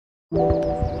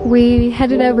We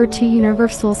headed over to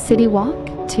Universal City Walk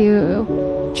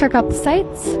to check out the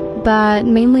sights, but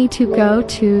mainly to go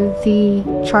to the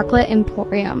chocolate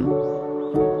emporium.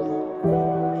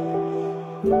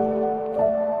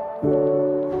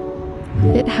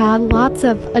 It had lots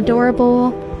of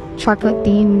adorable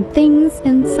chocolate-themed things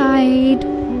inside.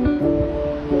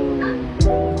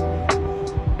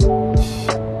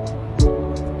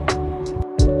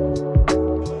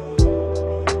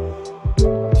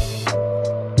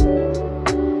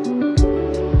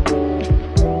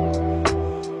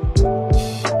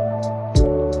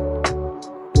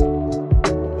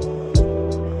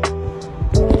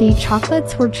 The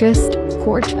chocolates were just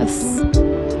gorgeous.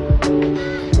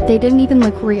 They didn't even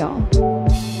look real.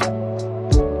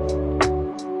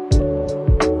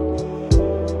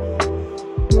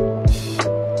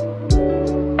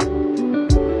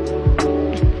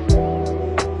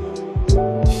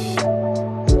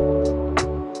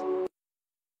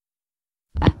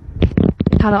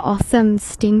 Had an awesome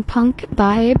steampunk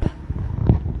vibe.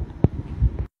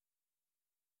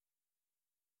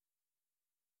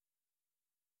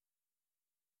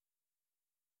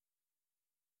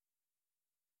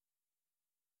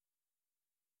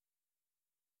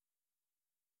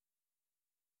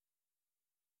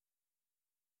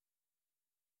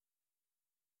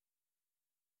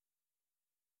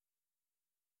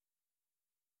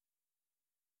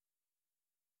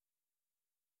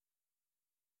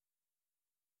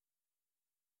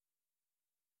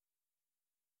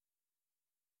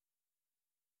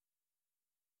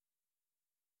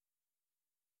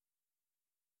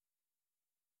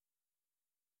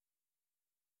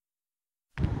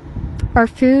 Our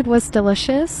food was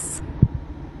delicious.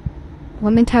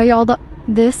 Let me tell you all,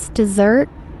 this dessert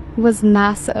was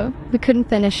massive. We couldn't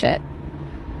finish it.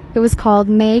 It was called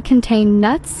May Contain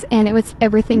Nuts, and it was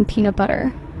everything peanut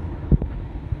butter.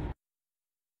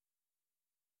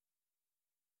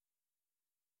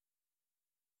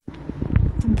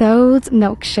 Those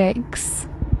milkshakes.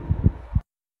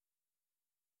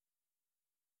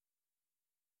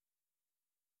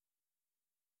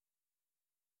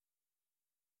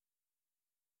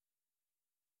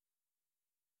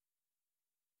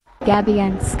 Gabby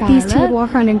and Skylar. These two would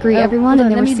walk around and greet everyone,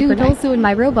 and they were super nice. Also in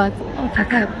my robot.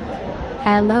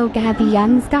 Hello, Gabby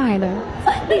and Skylar.